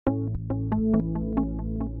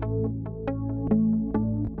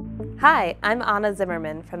Hi, I'm Anna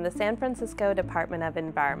Zimmerman from the San Francisco Department of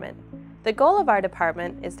Environment. The goal of our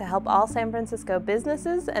department is to help all San Francisco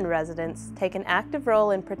businesses and residents take an active role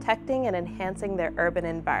in protecting and enhancing their urban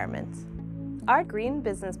environments. Our Green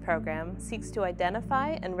Business Program seeks to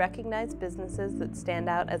identify and recognize businesses that stand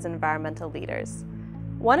out as environmental leaders.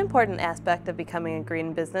 One important aspect of becoming a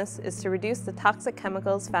green business is to reduce the toxic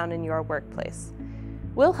chemicals found in your workplace.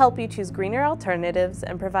 We'll help you choose greener alternatives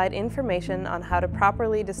and provide information on how to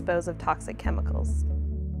properly dispose of toxic chemicals.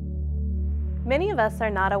 Many of us are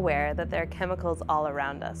not aware that there are chemicals all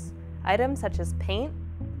around us. Items such as paint,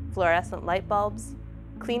 fluorescent light bulbs,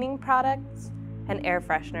 cleaning products, and air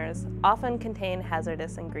fresheners often contain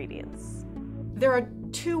hazardous ingredients. There are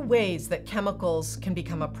two ways that chemicals can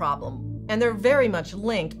become a problem, and they're very much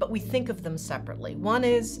linked, but we think of them separately. One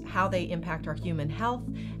is how they impact our human health,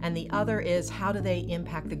 and the other is how do they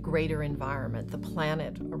impact the greater environment, the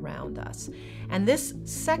planet around us. And this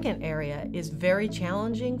second area is very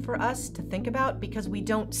challenging for us to think about because we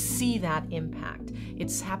don't see that impact.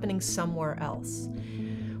 It's happening somewhere else.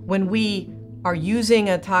 When we are using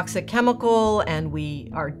a toxic chemical and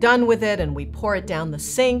we are done with it and we pour it down the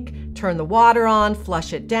sink, turn the water on,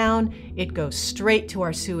 flush it down, it goes straight to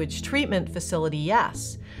our sewage treatment facility,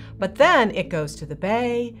 yes. But then it goes to the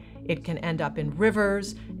bay, it can end up in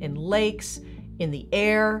rivers, in lakes, in the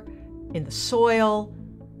air, in the soil.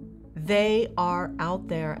 They are out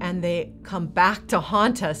there and they come back to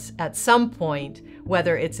haunt us at some point,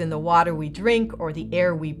 whether it's in the water we drink or the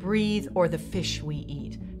air we breathe or the fish we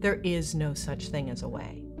eat. There is no such thing as a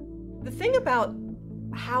way. The thing about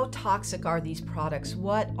how toxic are these products,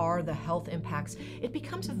 what are the health impacts, it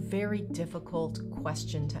becomes a very difficult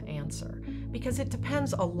question to answer because it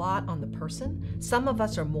depends a lot on the person. Some of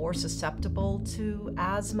us are more susceptible to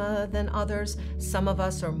asthma than others. Some of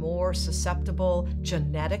us are more susceptible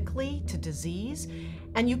genetically to disease.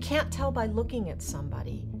 And you can't tell by looking at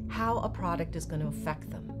somebody how a product is going to affect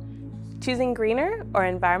them. Choosing greener or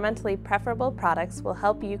environmentally preferable products will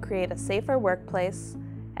help you create a safer workplace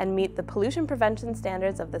and meet the pollution prevention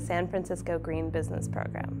standards of the San Francisco Green Business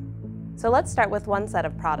Program. So let's start with one set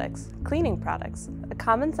of products, cleaning products, a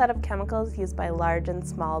common set of chemicals used by large and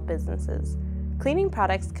small businesses. Cleaning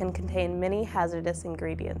products can contain many hazardous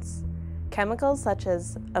ingredients. Chemicals such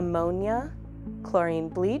as ammonia, chlorine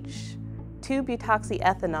bleach,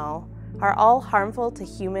 2-butoxyethanol are all harmful to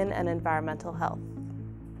human and environmental health.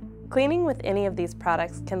 Cleaning with any of these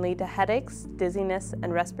products can lead to headaches, dizziness,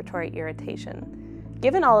 and respiratory irritation.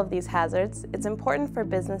 Given all of these hazards, it's important for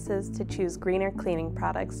businesses to choose greener cleaning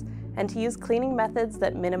products and to use cleaning methods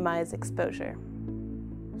that minimize exposure.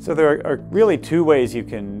 So there are really two ways you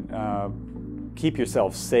can keep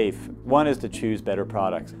yourself safe. One is to choose better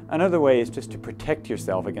products. Another way is just to protect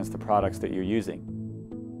yourself against the products that you're using.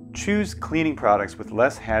 Choose cleaning products with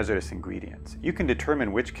less hazardous ingredients. You can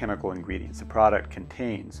determine which chemical ingredients a product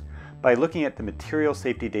contains by looking at the Material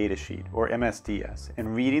Safety Data Sheet, or MSDS,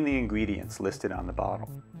 and reading the ingredients listed on the bottle.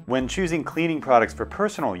 When choosing cleaning products for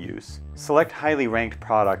personal use, select highly ranked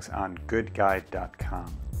products on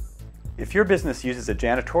goodguide.com. If your business uses a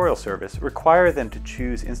janitorial service, require them to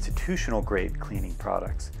choose institutional-grade cleaning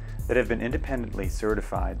products that have been independently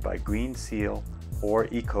certified by Green Seal or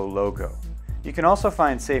EcoLogo. You can also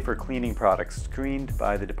find safer cleaning products screened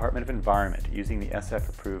by the Department of Environment using the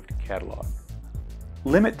SF-approved catalog.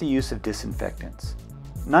 Limit the use of disinfectants.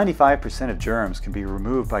 95% of germs can be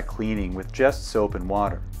removed by cleaning with just soap and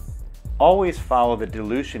water. Always follow the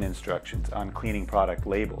dilution instructions on cleaning product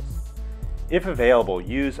labels. If available,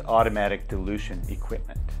 use automatic dilution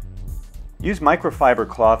equipment. Use microfiber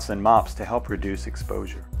cloths and mops to help reduce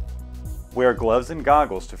exposure. Wear gloves and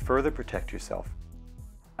goggles to further protect yourself.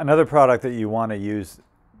 Another product that you want to use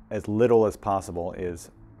as little as possible is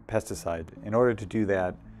pesticide. In order to do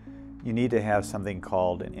that, you need to have something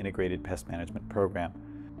called an integrated pest management program.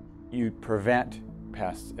 You prevent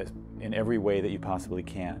pests in every way that you possibly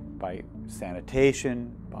can, by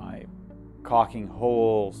sanitation, by caulking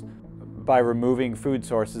holes, by removing food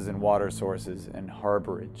sources and water sources and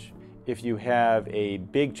harborage. If you have a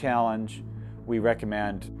big challenge, we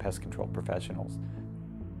recommend pest control professionals.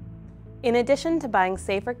 In addition to buying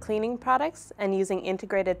safer cleaning products and using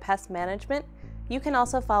integrated pest management, you can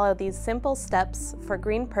also follow these simple steps for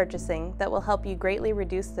green purchasing that will help you greatly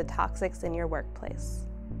reduce the toxics in your workplace.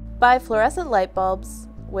 Buy fluorescent light bulbs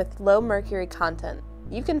with low mercury content.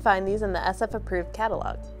 You can find these in the SF-approved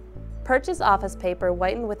catalog. Purchase office paper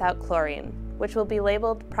whitened without chlorine, which will be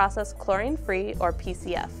labeled processed chlorine-free or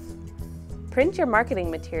PCF. Print your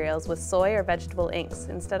marketing materials with soy or vegetable inks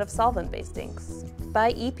instead of solvent-based inks.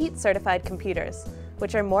 Buy EPEAT certified computers.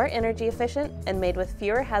 which are more energy efficient and made with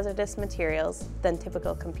fewer hazardous materials than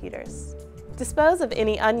typical computers. Dispose of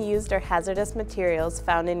any unused or hazardous materials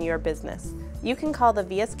found in your business. You can call the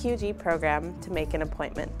VSQG program to make an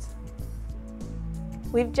appointment.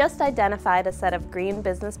 We've just identified a set of green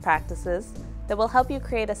business practices that will help you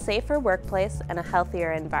create a safer workplace and a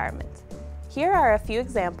healthier environment. Here are a few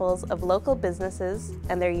examples of local businesses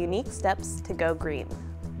and their unique steps to go green.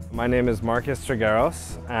 My name is Marcus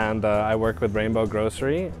Trigueros, and I work with Rainbow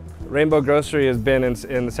Grocery. Rainbow Grocery has been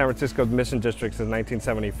in the San Francisco Mission District since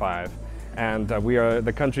 1975, and we are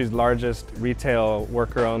the country's largest retail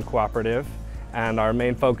worker-owned cooperative, and our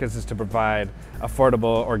main focus is to provide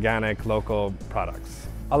affordable, organic, local products.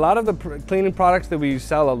 A lot of the cleaning products that we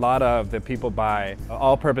sell, a lot of that people buy,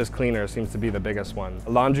 all-purpose cleaner seems to be the biggest one.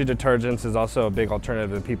 Laundry detergents is also a big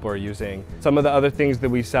alternative that people are using. Some of the other things that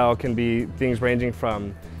we sell can be things ranging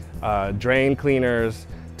from drain cleaners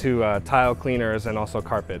to tile cleaners and also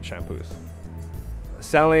carpet shampoos.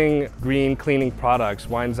 Selling green cleaning products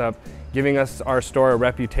winds up giving our store a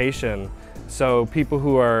reputation, so people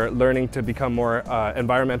who are learning to become more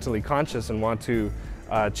environmentally conscious and want to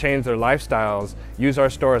change their lifestyles use our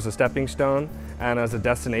store as a stepping stone and as a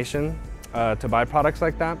destination to buy products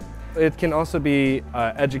like that. It can also be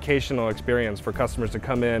an educational experience for customers to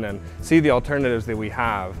come in and see the alternatives that we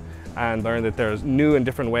have and learn that there's new and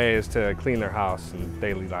different ways to clean their house and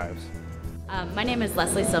daily lives. My name is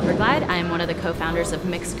Leslie Silverglide. I'm one of the co-founders of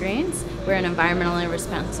Mixed Greens. We're an environmentally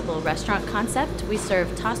responsible restaurant concept. We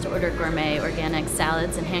serve tossed-to-order gourmet organic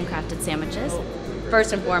salads and handcrafted sandwiches.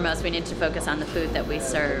 First and foremost, we need to focus on the food that we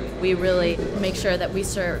serve. We really make sure that we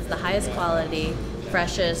serve the highest quality,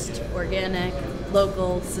 freshest, organic,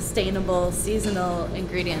 local, sustainable, seasonal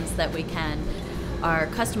ingredients that we can. Our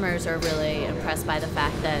customers are really impressed by the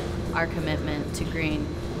fact that our commitment to green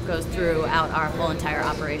goes throughout our whole entire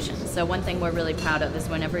operation. So one thing we're really proud of is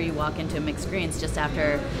whenever you walk into Mixed Greens just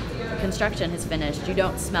after construction has finished, you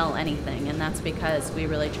don't smell anything, and that's because we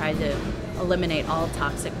really try to eliminate all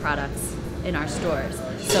toxic products in our stores.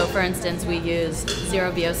 So for instance, we use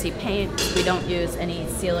zero VOC paint, we don't use any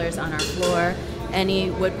sealers on our floor. Any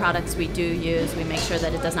wood products we do use, we make sure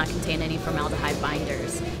that it does not contain any formaldehyde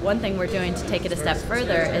binders. One thing we're doing to take it a step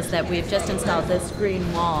further is that we've just installed this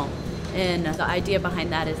green wall, and the idea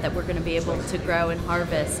behind that is that we're going to be able to grow and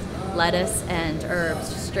harvest lettuce and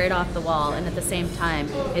herbs straight off the wall, and at the same time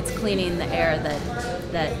it's cleaning the air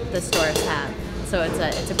that the stores have. So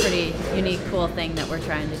it's a pretty unique, cool thing that we're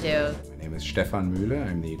trying to do. My name is Stefan Mühle.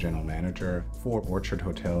 I'm the general manager for Orchard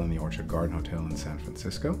Hotel and the Orchard Garden Hotel in San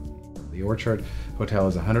Francisco. The Orchard Hotel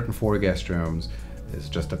is 104 guest rooms. It's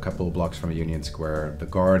just a couple of blocks from Union Square. The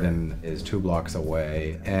garden is 2 blocks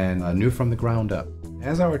away and new from the ground up.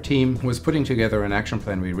 As our team was putting together an action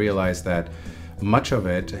plan, we realized that much of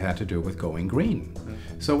it had to do with going green.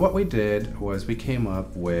 So what we did was we came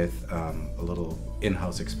up with a little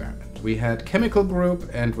in-house experiment. We had Chemical Group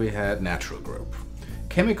and we had Natural Group.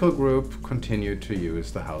 Chemical Group continued to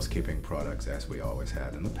use the housekeeping products as we always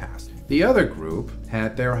had in the past. The other group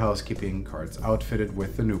had their housekeeping carts outfitted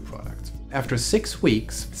with the new products. After 6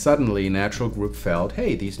 weeks, suddenly Natural Group felt,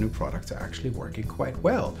 hey, these new products are actually working quite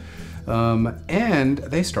well. And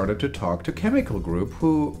they started to talk to Chemical Group,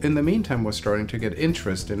 who in the meantime was starting to get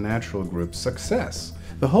interest in Natural Group's success.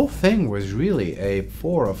 The whole thing was really a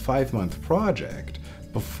 4 or 5 month project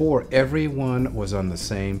before everyone was on the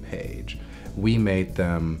same page. We made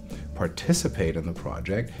them participate in the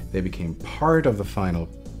project. They became part of the final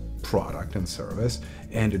product and service,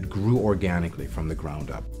 and it grew organically from the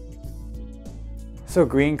ground up. So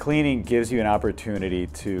green cleaning gives you an opportunity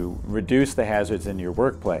to reduce the hazards in your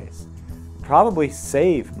workplace, probably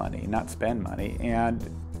save money, not spend money, and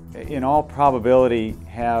in all probability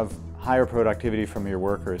have higher productivity from your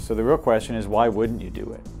workers. So the real question is, why wouldn't you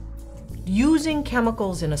do it? Using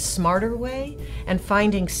chemicals in a smarter way and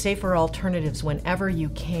finding safer alternatives whenever you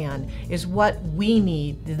can is what we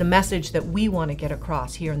need, the message that we want to get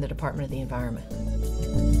across here in the Department of the Environment.